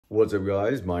What's up,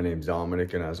 guys? My name's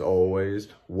Dominic, and as always,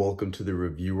 welcome to the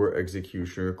Reviewer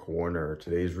Executioner Corner.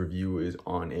 Today's review is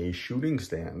on a shooting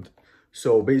stand.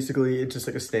 So basically, it's just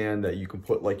like a stand that you can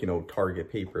put, like,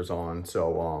 target papers on.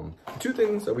 So two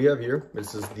things that we have here.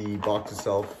 This is the box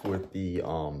itself with the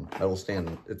metal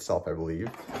stand itself, I believe,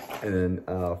 and then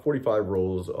 45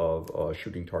 rolls of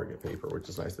shooting target paper, which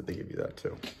is nice that they give you that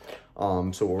too.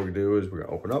 So what we're gonna do is we're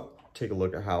gonna open up, take a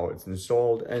look at how it's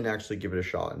installed, and actually give it a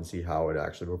shot and see how it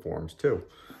actually performs too,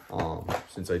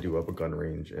 since I do have a gun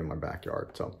range in my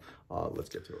backyard. So let's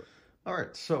get to it. All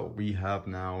right, so we have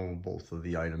now both of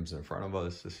the items in front of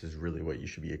us. This is really what you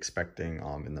should be expecting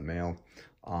in the mail,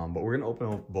 but we're gonna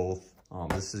open up both.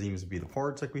 This seems to be the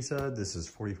parts, like we said. This is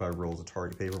 45 rolls of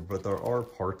target paper, but there are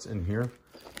parts in here.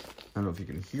 I don't know if you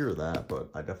can hear that, but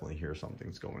I definitely hear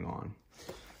something's going on.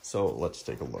 So let's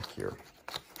take a look here.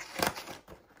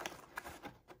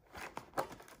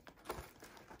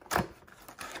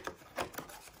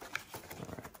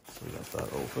 We got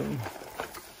that open.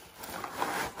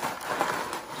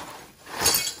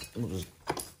 We'll just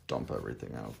dump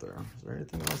everything out there. Is there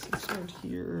anything else inside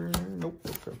here? Nope.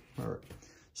 Okay. All right.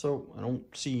 So I don't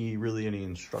see really any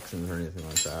instructions or anything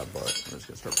like that, but I'm just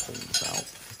gonna start pulling this out.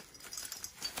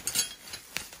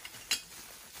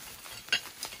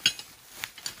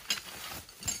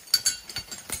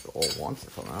 It all wants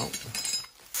to come out.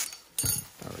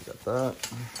 All right, we got that.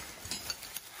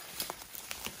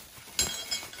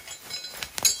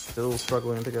 Still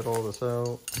struggling to get all this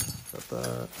out. Got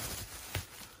that.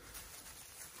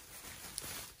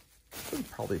 It's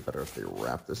probably better if they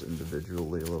wrap this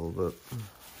individually a little bit.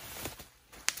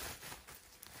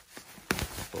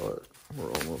 But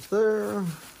we're almost there.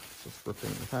 Just ripping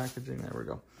the packaging. There we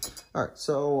go. All right,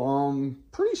 so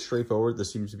pretty straightforward.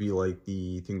 This seems to be like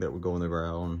the thing that would go in the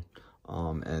ground,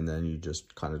 and then you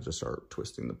just kind of just start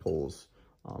twisting the poles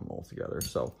all together.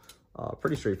 So.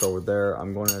 Pretty straightforward there.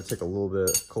 I'm going to take a little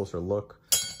bit closer look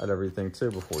at everything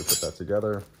too before we put that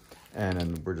together. And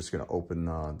then we're just going to open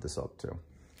this up too.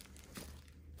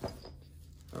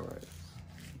 All right.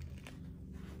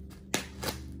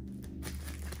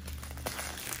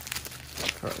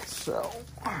 All right, so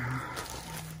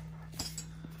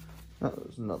now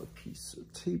there's another piece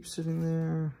of tape sitting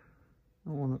there. I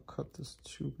don't want to cut this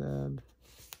too bad.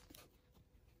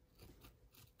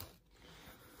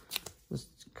 This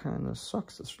kind of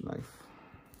sucks, this knife.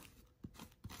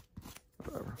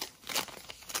 Whatever.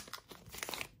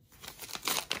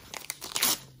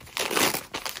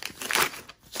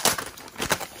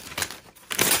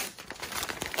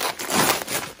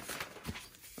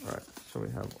 All right, so we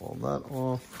have all that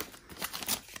off.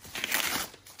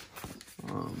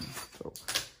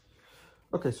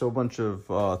 Okay, so a bunch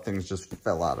of things just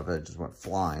fell out of it, just went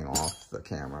flying off the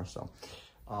camera. So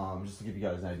just to give you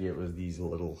guys an idea, it was these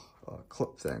little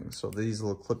clip things. So these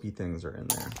little clippy things are in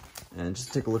there. And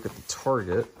just take a look at the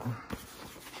target.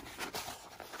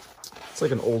 It's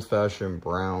like an old-fashioned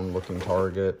brown looking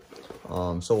target.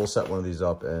 So we'll set one of these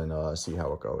up and see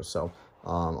how it goes. So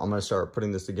I'm gonna start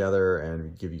putting this together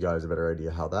and give you guys a better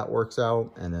idea how that works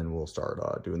out. And then we'll start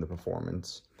doing the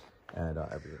performance and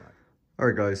everything. All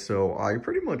right, guys, so I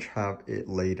pretty much have it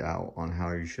laid out on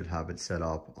how you should have it set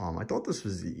up. I thought this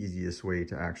was the easiest way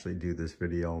to actually do this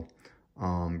video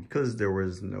because there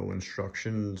was no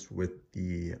instructions with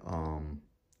the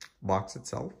box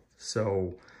itself.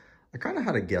 So I kind of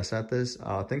had a guess at this.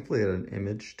 Thankfully, I had an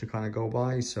image to kind of go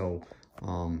by. So,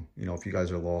 if you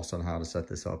guys are lost on how to set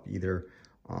this up either,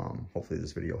 hopefully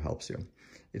this video helps you.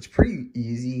 It's pretty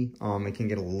easy. It can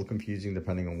get a little confusing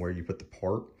depending on where you put the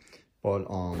part. But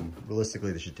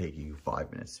realistically, this should take you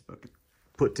 5 minutes to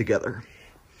put together.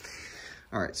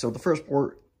 All right, so the first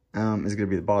port is going to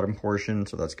be the bottom portion.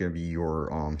 So that's going to be your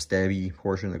stabby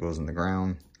portion that goes in the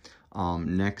ground.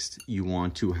 Next, you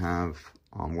want to have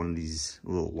one of these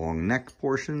little long neck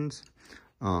portions.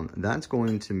 That's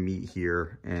going to meet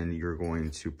here, and you're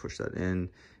going to push that in and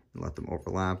let them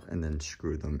overlap and then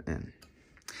screw them in.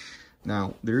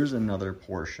 Now, there's another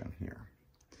portion here.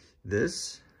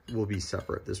 This will be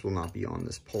separate. This will not be on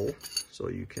this pole, so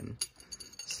you can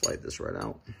slide this right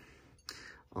out.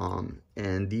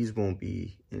 And these won't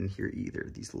be in here either,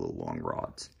 these little long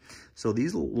rods. So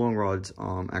these little long rods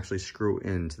actually screw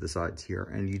into the sides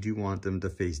here, and you do want them to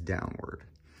face downward.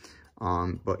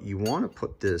 But you want to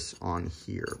put this on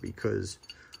here because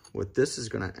what this is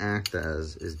going to act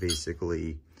as is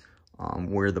basically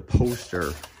where the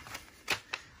poster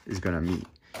is going to meet.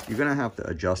 You're going to have to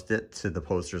adjust it to the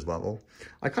poster's level.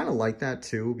 I kind of like that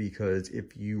too, because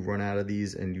if you run out of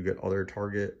these and you get other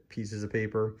target pieces of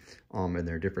paper and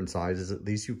they're different sizes, at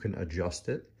least you can adjust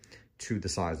it to the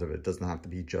size of it. It doesn't have to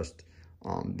be just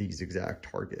these exact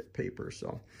target papers.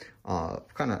 So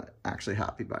kind of actually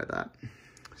happy by that.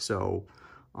 So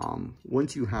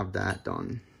once you have that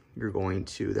done, you're going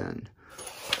to then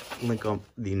link up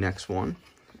the next one,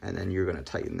 and then you're going to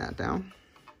tighten that down.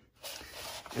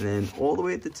 And then all the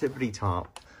way at the tippity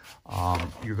top,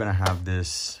 you're going to have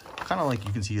this kind of like,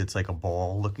 you can see it's like a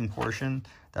ball looking portion.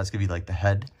 That's going to be like the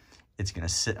head. It's going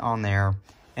to sit on there,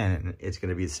 and it's going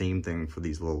to be the same thing for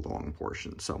these little long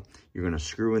portions. So you're going to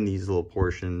screw in these little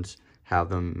portions, have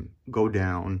them go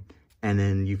down, and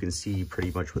then you can see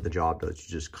pretty much what the job does.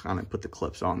 You just kind of put the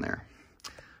clips on there.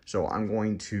 So I'm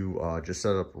going to just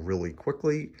set it up really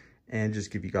quickly and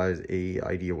just give you guys an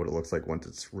idea what it looks like once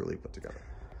it's really put together.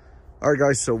 All right,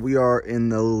 guys, so we are in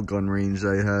the little gun range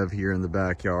that I have here in the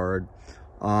backyard.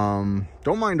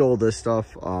 Don't mind all this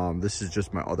stuff. This is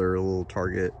just my other little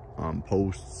target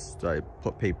posts that I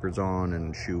put papers on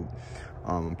and shoot.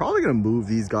 I'm probably gonna move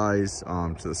these guys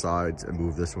to the sides and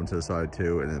move this one to the side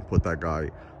too, and then put that guy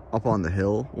up on the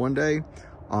hill one day,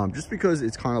 just because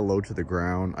it's kind of low to the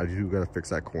ground. I do gotta fix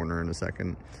that corner in a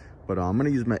second, but I'm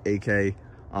gonna use my AK.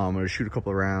 I'm gonna shoot a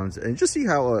couple of rounds and just see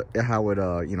how it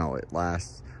you know, it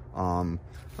lasts.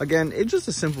 Again, it's just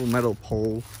a simple metal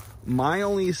pole. My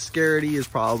only scaredy is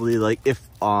probably like if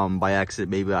by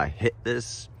accident maybe I hit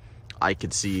this, I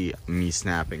could see me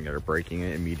snapping it or breaking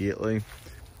it immediately.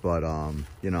 But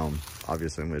you know,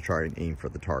 obviously I'm gonna try and aim for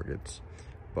the targets.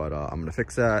 But I'm gonna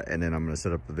fix that, and then I'm gonna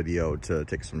set up the video to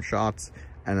take some shots,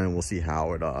 and then we'll see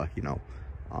how it you know,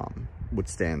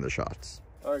 withstand the shots.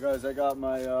 All right, guys, I got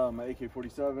my my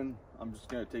AK-47. I'm just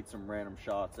gonna take some random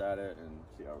shots at it and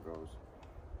see how it goes.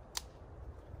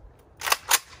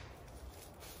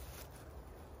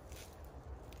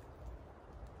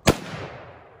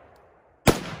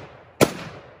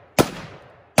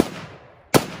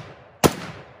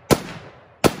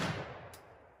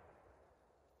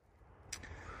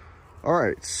 All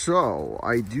right, so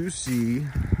I do see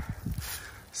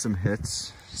some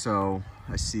hits. So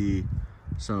I see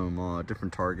some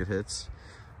different target hits.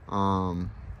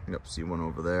 Yep, see one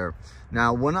over there.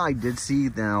 Now, one I did see,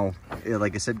 now,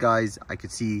 like I said, guys, I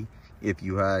could see if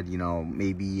you had, you know,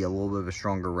 maybe a little bit of a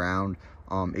stronger round,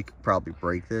 it could probably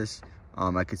break this.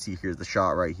 I could see here's the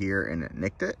shot right here, and it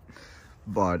nicked it.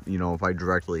 But, you know, if I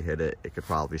directly hit it, it could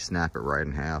probably snap it right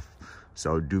in half.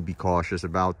 So do be cautious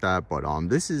about that. But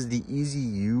this is the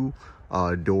EZYoutdoor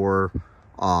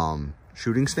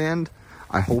shooting stand.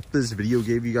 I hope this video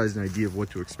gave you guys an idea of what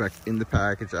to expect in the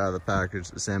package, out of the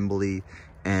package, assembly,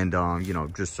 and you know,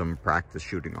 just some practice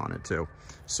shooting on it too.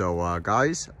 So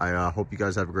guys, I hope you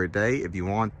guys have a great day. If you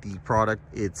want the product,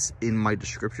 it's in my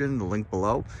description, the link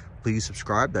below. Please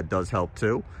subscribe, that does help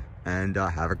too. And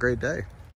have a great day.